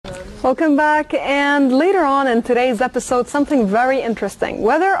Welcome back, and later on in today's episode, something very interesting.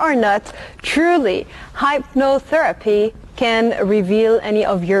 Whether or not truly hypnotherapy can reveal any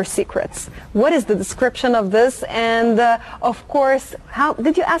of your secrets. What is the description of this? And of course, how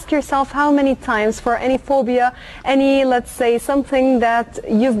did you ask yourself how many times for any phobia, any, let's say, something that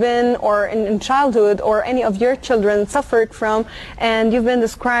you've been, or in childhood, or any of your children suffered from, and you've been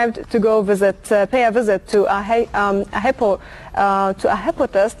described to go visit, pay a visit to a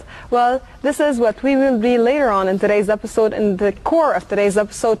hypnotist? Well, this is what we will be later on in today's episode, in the core of today's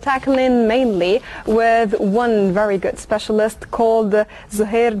episode, tackling mainly with one very good specialist called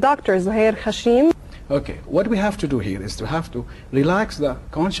Zuhair, Dr. Zuhair Khashim. Okay, what we have to do here is to have to relax the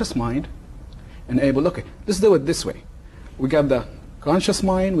conscious mind and able, okay, let's do it this way. We got the conscious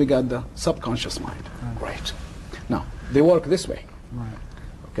mind, we got the subconscious mind. Right. Now, they work this way. Right.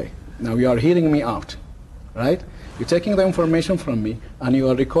 Okay, now you are hearing me out, right? You're taking the information from me and you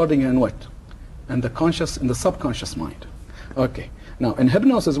are recording in what? In the conscious, in the subconscious mind. Okay, now in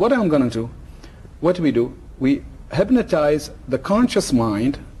hypnosis, what I'm going to do, what we do, we hypnotize the conscious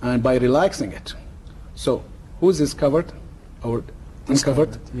mind and by relaxing it. So, who's discovered or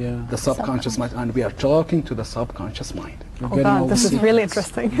uncovered? Yeah. The subconscious mind, and we are talking to the subconscious mind. Oh God, this is really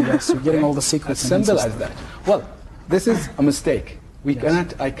interesting. Yes, you're getting all the secrets. Symbolize that. Well, this is a mistake.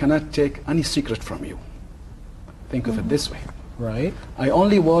 I cannot take any secret from you. Think of it this way. Right. I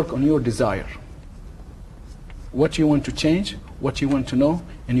only work on your desire. What you want to change, what you want to know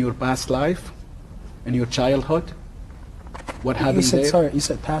in your past life, in your childhood, what happened there. Sorry, you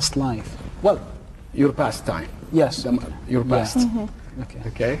said past life. Well, your past time. Yes. Your past. Yeah.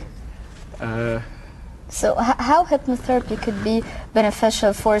 Okay. Okay. So how hypnotherapy could be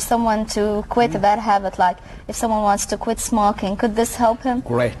beneficial for someone to quit a bad habit? Like if someone wants to quit smoking, could this help him?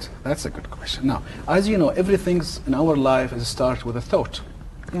 Great. That's a good question. Now, as you know, everything's in our life starts with a thought,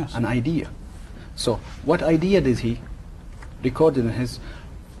 Yes. an idea. So what idea did he record in his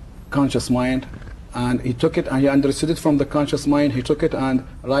conscious mind, and he took it and he understood it from the conscious mind, he took it and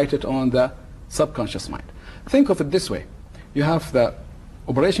write it on the subconscious mind. Think of it this way. You have the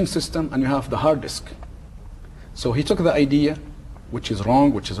operating system and you have the hard disk. So he took the idea, which is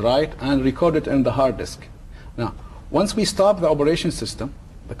wrong, which is right, and recorded it in the hard disk. Now, once we stop the operation system,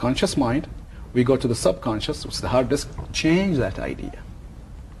 the conscious mind, we go to the subconscious, which is the hard disk, change that idea.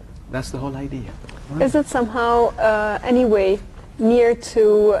 That's the whole idea. Is it somehow, anyway, near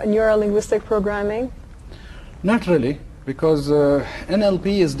to neuro-linguistic programming? Not really, because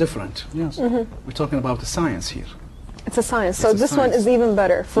NLP is different. Yes. We're talking about the science here. It's a science. So It's a this one science. is even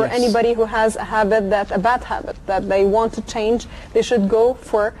better for Yes. anybody who has a habit, a bad habit, that they want to change. They should go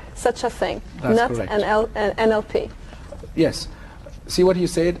for such a thing, That's not correct. an NLP. Yes. See what you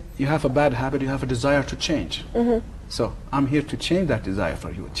said? You have a bad habit, you have a desire to change. So I'm here to change that desire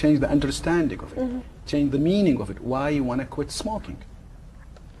for you, change the understanding of it, change the meaning of it, why you want to quit smoking.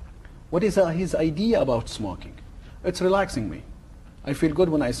 What is his idea about smoking? It's relaxing me. I feel good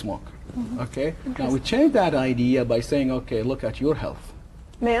when I smoke. Okay? Now we change that idea by saying, okay, look at your health.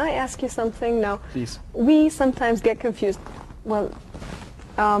 May I ask you something now? Please. We sometimes get confused. Well,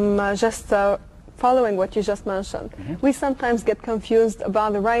 just following what you just mentioned, we sometimes get confused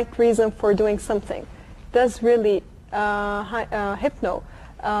about the right reason for doing something. Does really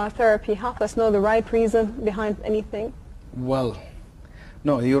hypnotherapy help us know the right reason behind anything? Well,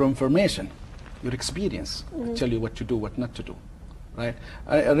 no, your information, your experience tell you what to do, what not to do. Right?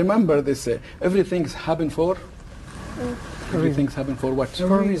 I remember this, everything's happened for? Everything's happened for what?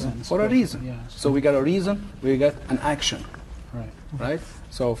 For a reason. For a reason. Yes. So we got a reason, we got an action. Right. Right?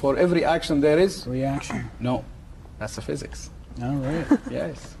 So for every action there is? Reaction. No. That's the physics. All right.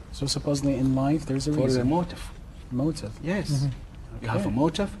 Yes. So supposedly in life there's a For the reason. motive. Motive. Yes. You have a Okay.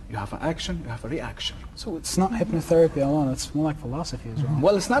 motive, you have an action, you have a reaction. So it's not hypnotherapy alone, it's more like philosophy as well.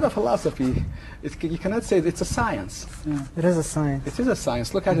 Well, it's not a philosophy. You cannot say it's a science. Yeah. It is a science. It is a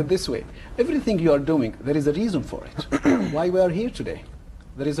science. Look at it this way. Everything you are doing, there is a reason for it. Why we are here today.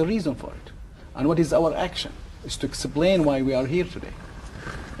 There is a reason for it. And what is our action? Is to explain why we are here today.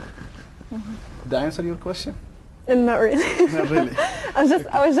 Did I answer your question? Not really. Not really. I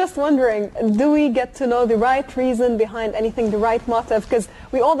was just wondering, do we get to know the right reason behind anything, the right motive? Because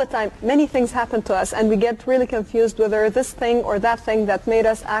we all the time, many things happen to us and we get really confused whether this thing or that thing that made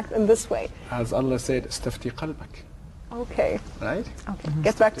us act in this way. As Allah said, استفتي قلبك. Okay. Right? Okay.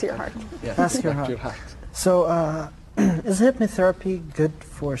 Get back to your heart. Yes. Ask your back to heart. your heart. So, is hypnotherapy good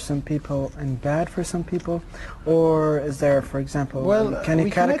for some people and bad for some people? Or is there, for example, Well, can you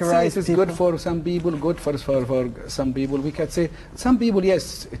we cannot say categorize it is people? good for some people, good for some people. We can say some people,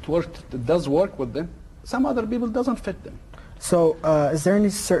 yes, it does work with them. Some other people doesn't fit them. So, is there any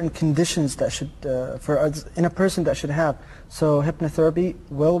certain conditions that should, in a person that should have? So, hypnotherapy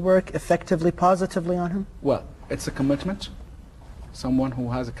will work effectively, positively on him? Well, it's a commitment. Someone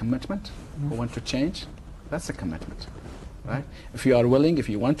who has a commitment, who wants to change, that's a commitment, right? If you are willing, if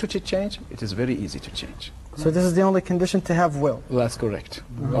you want to change, it is very easy to change. So this is the only condition to have will? That's correct.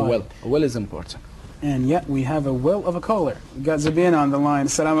 Right. A will is important. And yet we have a will of a caller. We got Zabina on the line.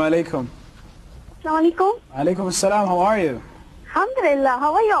 Assalamu alaikum. Assalamu alaikum. Alaikum assalam. How are you? Alhamdulillah.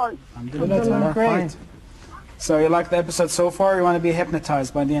 How are you all? Alhamdulillah. Doing great. So you like the episode so far? Or you want to be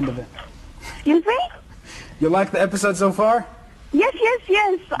hypnotized by the end of it? Excuse me? You like the episode so far? Yes, yes,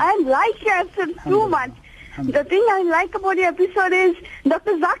 yes. I like your episode too much. The thing I like about your episode is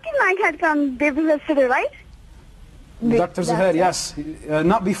Dr. Zakir Naik had come day before yesterday, right? D.Zuhair, yes.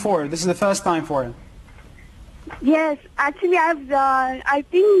 Not before. This is the first time for him. Yes. Actually, I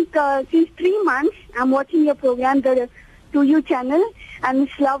think since 3 months, I'm watching your program, the To You channel. And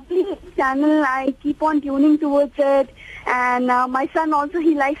it's lovely channel. I keep on tuning towards it. And my son also,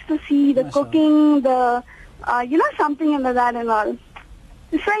 he likes to see the cooking, the, something under that and all.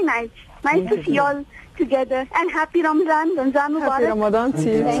 It's very nice. Nice to see you all together. And happy Ramadan. Ramadan Mubarak. Happy Ramadan to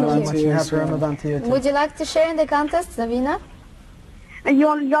you. Thank you. Happy Ramadan to you too. Would you like to share in the contest, Zabina? You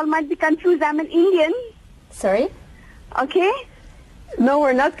all might be confused. I'm an Indian. Sorry? Okay? No,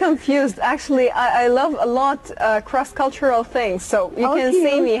 we're not confused. Actually, I love a lot cross-cultural things. So you can Okay,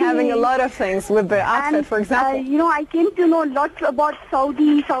 see me okay. having a lot of things with the outfit, And, for example. I came to know lots about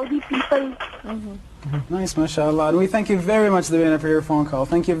Saudi people. Nice, mashallah. And we thank you very much, Zabina, for your phone call.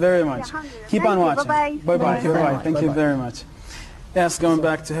 Thank you very much. Alhamdulillah. Keep on Thank you. watching. Bye-bye. Bye-bye. Thank you very Bye-bye. much. Thank you Bye-bye. very much. Yes, going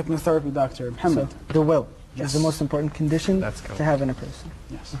back to hypnotherapy, Dr. Muhammad. The will Yes. is the most important condition That's correct. to have in a person.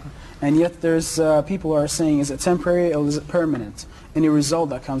 Yes. And yet there's people are saying, is it temporary or is it permanent? Any result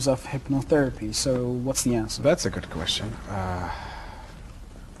that comes off hypnotherapy. So what's the answer? That's a good question.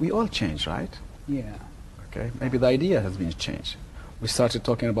 We all change, right? Yeah. Okay, maybe the idea has been changed. We started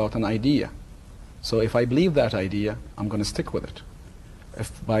talking about an idea. So if I believe that idea, I'm going to stick with it. If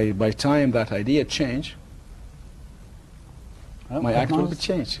by time that idea change, Well, my act will be hypnosis-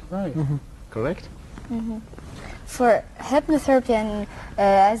 changed. Right. Correct? For hypnotherapy, and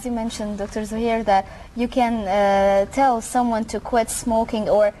as you mentioned, Dr. Zuhair, that you can tell someone to quit smoking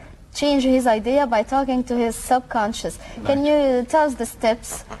or change his idea by talking to his subconscious. Can you tell us the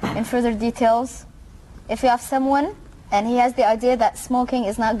steps in further details? If you have someone and he has the idea that smoking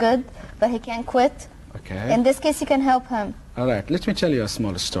is not good, but he can't quit, Okay. in this case you can help him. All right, let me tell you a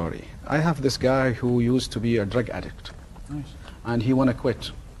small story. I have this guy who used to be a drug addict, Nice. and he want to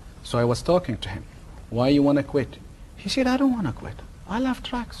quit. So I was talking to him. Why you want to quit? He said, I don't want to quit. I love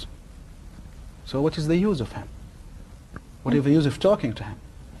drugs. So what is the use of him? What is the use of talking to him?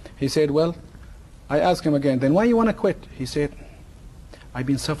 He said, well, I asked him again, then why you want to quit? He said, I've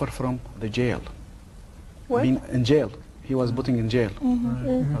been suffer from the jail. What? Been in jail. He was putting in jail.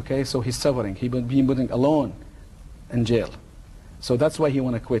 Okay, so he's suffering. He been putting alone in jail. So that's why he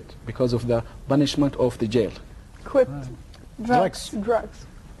want to quit, because of the punishment of the jail. Quit Drugs. drugs.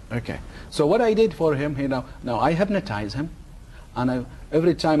 Okay. So what I did for him, now I hypnotize him, and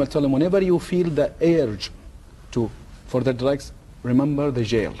every time I tell him, whenever you feel the urge for the drugs, remember the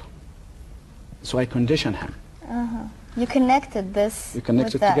jail. So I condition him. You connected this. You connect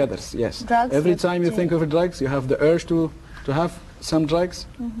it with that. together, yes. Drugs Every with time you jail. think of drugs, you have the urge to have some drugs.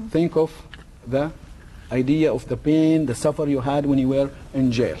 Think of the idea of the pain, the suffer you had when you were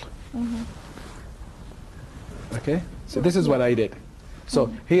in jail. Okay? So this is what I did. So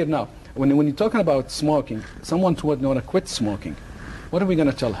here now, when you're talking about smoking, someone would want to quit smoking, what are we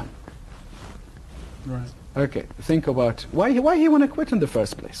going to tell him? Right. Okay, think about why he want to quit in the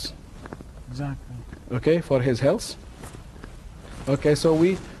first place. Exactly. Okay, for his health. Okay, so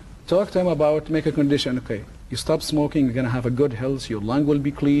we talk to him about make a condition. Okay, you stop smoking, you're gonna have a good health. Your lung will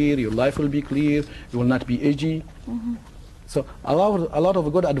be clear, your life will be clear. You will not be edgy. So a lot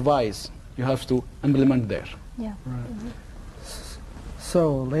of good advice you have to implement there. Yeah.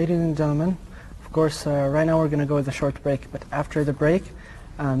 So, ladies and gentlemen, of course, right now we're going to go with a short break, but after the break,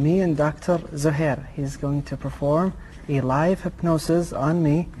 me and Dr. Zuhair, he's going to perform a live hypnosis on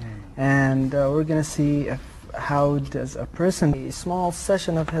me, and we're going to see how does a person, a small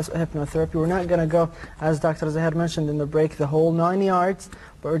session of hypnotherapy. We're not going to go, as Dr. Zuhair mentioned in the break, the whole 9 yards,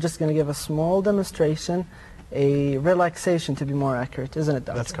 but we're just going to give a small demonstration, a relaxation to be more accurate, isn't it,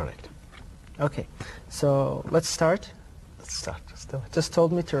 Doctor? That's correct. Okay, so let's start. Let's start. Just do it. Just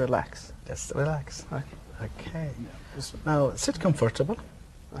told me to relax. Just relax. Okay. Okay. Now sit comfortable.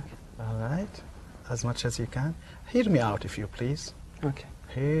 Okay. All right. As much as you can. Hear me out, if you please. Okay.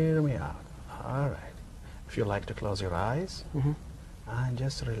 Hear me out. All right. if you like to close your eyes and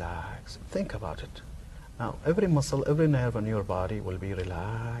just relax. Think about it. Now, every muscle, every nerve in your body will be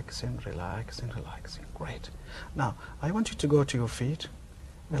relaxing, relaxing, relaxing. Great. Now, I want you to go to your feet.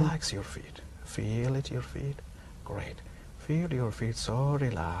 Relax your feet. Feel it, your feet. Great. Feel your feet so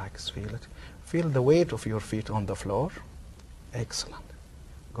relaxed. Feel it. Feel the weight of your feet on the floor. Excellent.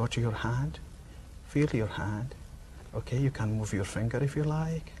 Go to your hand. Feel your hand. Okay, you can move your finger if you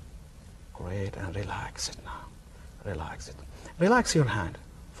like. Great, and relax it now. Relax it. Relax your hand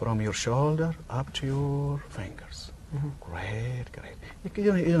from your shoulder up to your fingers. Great, great.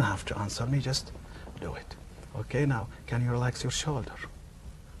 You don't have to answer me, just do it. Okay, now, can you relax your shoulder?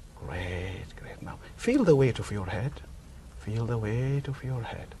 Great, great. Now, feel the weight of your head. Feel the weight of your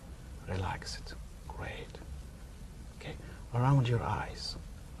head. Relax it. Great. Okay, around your eyes.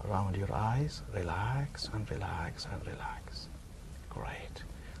 Around your eyes, relax and relax and relax. Great.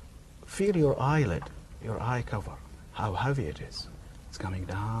 Feel your eyelid, your eye cover, how heavy it is. It's coming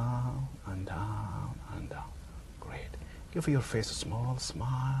down and down and down. Great. Give your face a small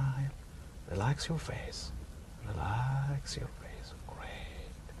smile. Relax your face. Relax your face.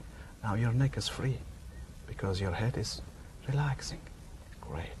 Great. Now your neck is free because your head is relaxing.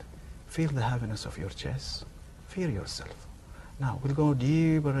 Great. Feel the heaviness of your chest. Feel yourself. Now we'll go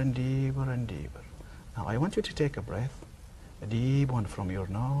deeper and deeper and deeper. Now I want you to take a breath, a deep one from your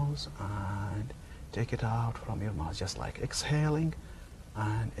nose, and take it out from your mouth, just like exhaling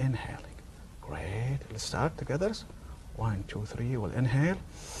and inhaling. Great. Let's start together. 1, 2, 3. We'll inhale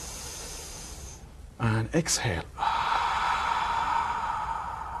and exhale.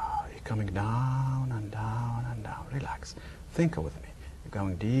 You're coming down and down and down. Relax. Think with me. You're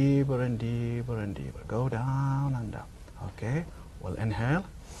going deeper and deeper and deeper. Go down and down. Okay, we'll inhale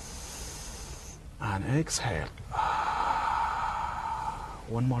and exhale.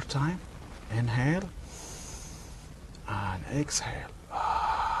 One more time. Inhale and exhale.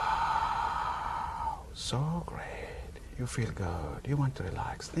 So great. You feel good. You want to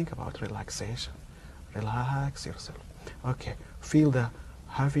relax. Think about relaxation. Relax yourself. Okay, feel the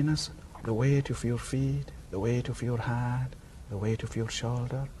heaviness, the weight of your feet, the weight of your hand, the weight of your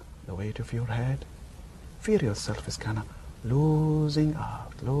shoulder, the weight of your head. Feel yourself is kind of losing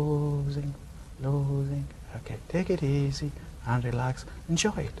out, losing. Okay, take it easy and relax.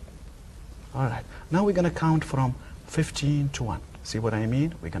 Enjoy it. All right, now we're going to count from 15 to 1. See what I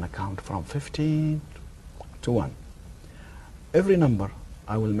mean? We're going to count from 15 to 1. Every number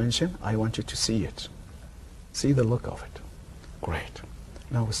I will mention, I want you to see it. See the look of it. Great.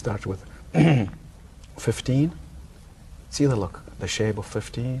 Now we start with 15. See the look, the shape of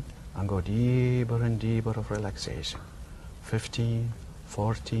 15. And go deeper and deeper of relaxation. 15,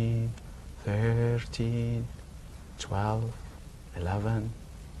 14, 13, 12, 11.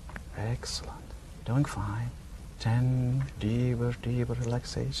 Excellent. Doing fine. 10, deeper, deeper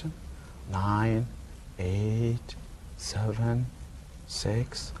relaxation. 9, 8, 7,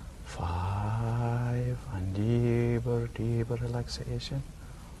 6, 5, and deeper, deeper relaxation.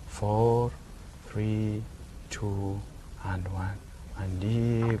 4, 3, 2, and 1. And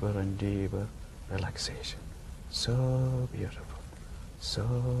deeper relaxation. So beautiful. So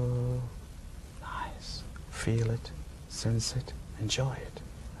nice. Feel it, sense it, enjoy it.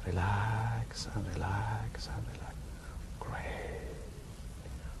 Relax and relax and relax. Great.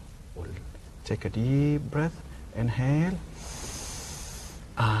 We'll take a deep breath. Inhale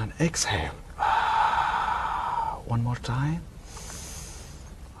and exhale. One more time.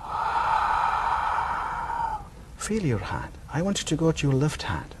 Feel your hand. I want you to go to your left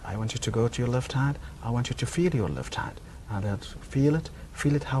hand. I want you to go to your left hand. I want you to feel your left hand. And then feel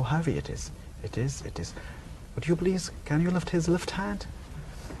it how heavy it is. It is. Would you please, can you lift his left hand?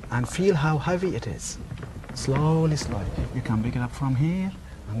 And feel how heavy it is. Slowly, slowly. You can pick it up from here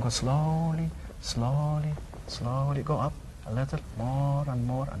and go slowly, slowly, slowly. Go up a little more and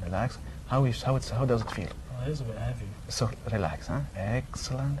more and relax. How does it feel? Oh, it is a bit heavy. So relax, huh?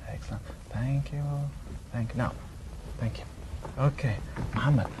 Excellent, excellent. Thank you. Thank you. Now, thank you. Okay,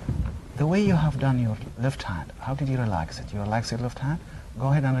 Muhammad, the way you have done your left hand, how did you relax it? You relax your left hand? Go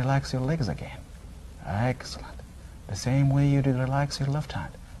ahead and relax your legs again. Excellent. The same way you did relax your left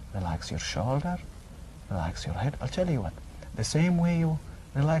hand. Relax your shoulder, relax your head. I'll tell you what, the same way you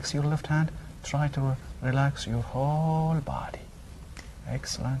relax your left hand, try to relax your whole body.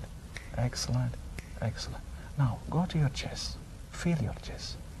 Excellent, excellent, excellent. Now, go to your chest. Feel your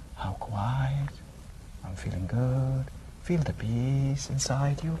chest. How quiet. I'm feeling good. Feel the peace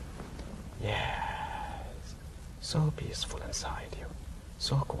inside you. Yes. So peaceful inside you.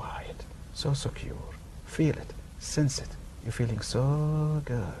 So quiet. So secure. Feel it. Sense it. You're feeling so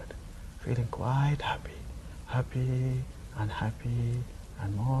good. Feeling quite happy. happy and happy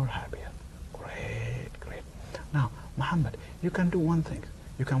and more happier. Great, great. Now, Muhammad, you can do one thing.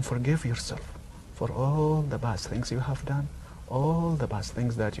 You can forgive yourself for all the bad things you have done, all the bad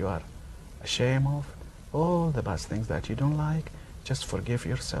things that you are ashamed of, all the bad things that you don't like. Just forgive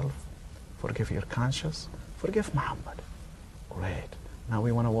yourself, forgive your conscience, forgive Muhammad. Great. Now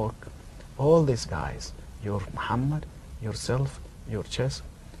we want to walk all these guys, your Muhammad, yourself, your chest,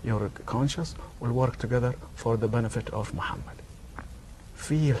 your conscience, will work together for the benefit of Muhammad.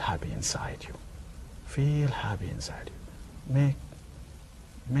 Feel happy inside you. Feel happy inside you.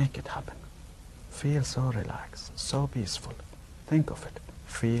 Make it happen. Feel so relaxed, so peaceful. Think of it.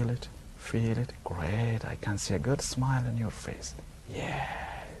 Feel it. Feel it. Great. I can see a good smile on your face.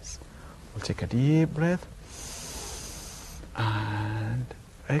 Yes. We'll take a deep breath and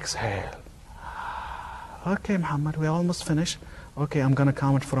exhale. Okay, Muhammad, we're almost finished. Okay, I'm going to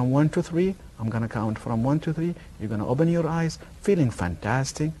count from 1 to 3. I'm going to count from 1 to 3. You're going to open your eyes, feeling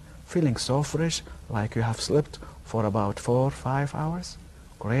fantastic, feeling so fresh, like you have slept for about 4 or 5 hours.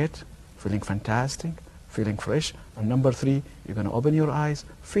 Great. Feeling fantastic, feeling fresh. And number 3, you're going to open your eyes,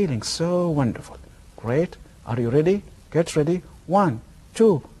 feeling so wonderful. Great. Are you ready? Get ready. 1,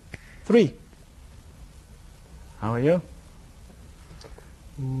 2, 3. How are you?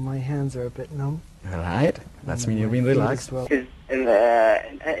 My hands are a bit numb. All right. That's mean you've been relaxed. Well. It's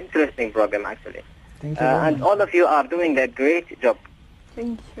an interesting program, actually. Thank you very And much. all of you are doing a great job.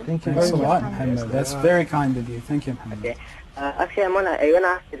 Thank you. Thank you Thanks a very lot, much. Muhammad. That's very kind of you. Thank you, Muhammad. Okay. Actually, I wanna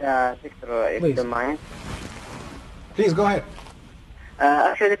ask the doctor, if you Please. don't mind. Please go ahead.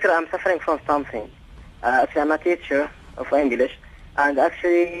 Actually, doctor, I'm suffering from something. Actually, I'm a teacher of English, and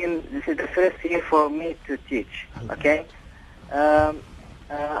actually, this is the first year for me to teach. Okay.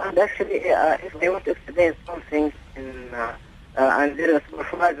 And actually, if I want to explain something and there is a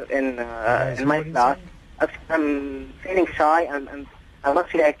supervisor in my class, actually, I'm feeling shy, and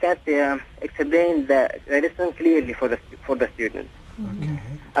actually I can't explain the lesson clearly for the students. Okay.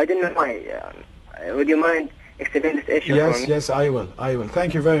 I don't know why. Would you mind explaining this issue for me? Yes, I will.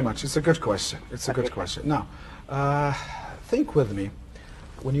 Thank you very much. It's a good question. It's a good question. Now, think with me.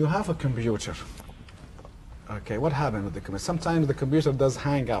 When you have a computer, okay, what happened with the computer? Sometimes the computer does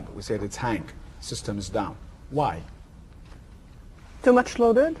hang up. We said it's hang. System is down. Why? Too much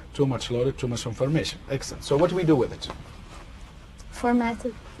loaded? Too much loaded, too much information. Excellent. So what do we do with it?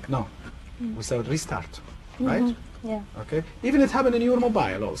 Formatted. No. We say restart, right? Yeah. Okay. Even it happened in your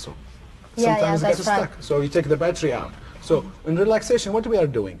mobile also. Yeah, Sometimes it that's gets right. stuck. So you take the battery out. So in relaxation, what we are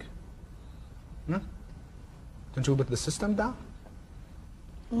doing? Don't you put the system down?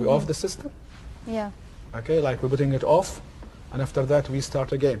 We off the system? Yeah. Okay, like we're putting it off, and after that we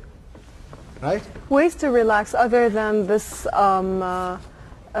start again. Right? Ways to relax other than this,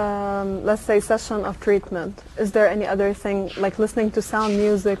 let's say, session of treatment. Is there any other thing, like listening to sound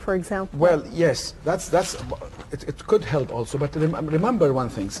music, for example? Well, yes, it could help also, but remember one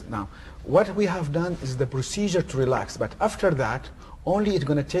thing now. What we have done is the procedure to relax, but after that, only it's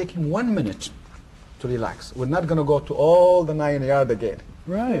going to take him 1 minute to relax. We're not going to go to all the 9 yards again.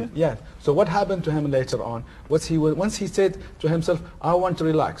 Right. Yeah. So what happened to him later on? Once he said to himself, I want to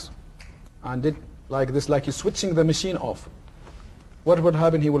relax, and did like this, like he's switching the machine off, what would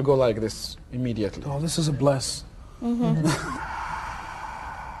happen? He will go like this immediately. Oh, this is a bless.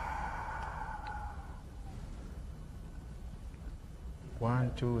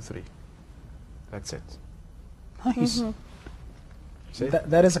 1, 2, 3. That's it. Nice. See?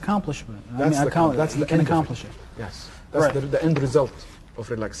 That is accomplishment. That's I the mean, that's you the can end of accomplish it. Yes. That's Right. the end result of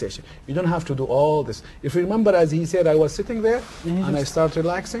relaxation. You don't have to do all this. If you remember, as he said, I was sitting there and I start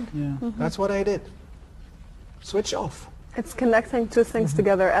relaxing. Yeah. That's what I did. Switch off. It's connecting two things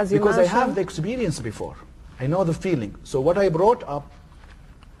together, as you Because I mentioned. have the experience before. I know the feeling. So what I brought up,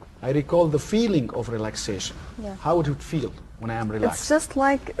 I recall the feeling of relaxation. Yeah. How it would feel when I am It's relaxed. just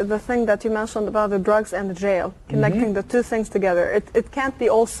like the thing that you mentioned about the drugs and the jail, connecting the two things together. It can't be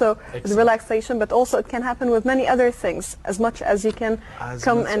also the Excellent. relaxation, but also it can happen with many other things, as much as you can As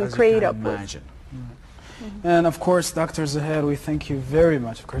come much and as you create can up with. imagine. And of course, Dr. Zuhair, we thank you very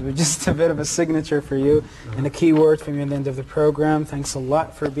much. Of course, we're just a bit of a signature for you and a key word from you at the end of the program. Thanks a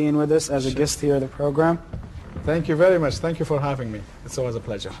lot for being with us as a guest here at the program. Thank you very much. Thank you for having me. It's always a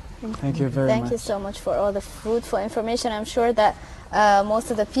pleasure. Thank you very Thank much. you so much for all the fruitful information. I'm sure that most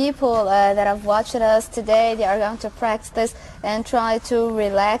of the people that have watched us today, they are going to practice this and try to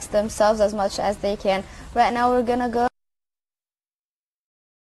relax themselves as much as they can. Right now we're going to go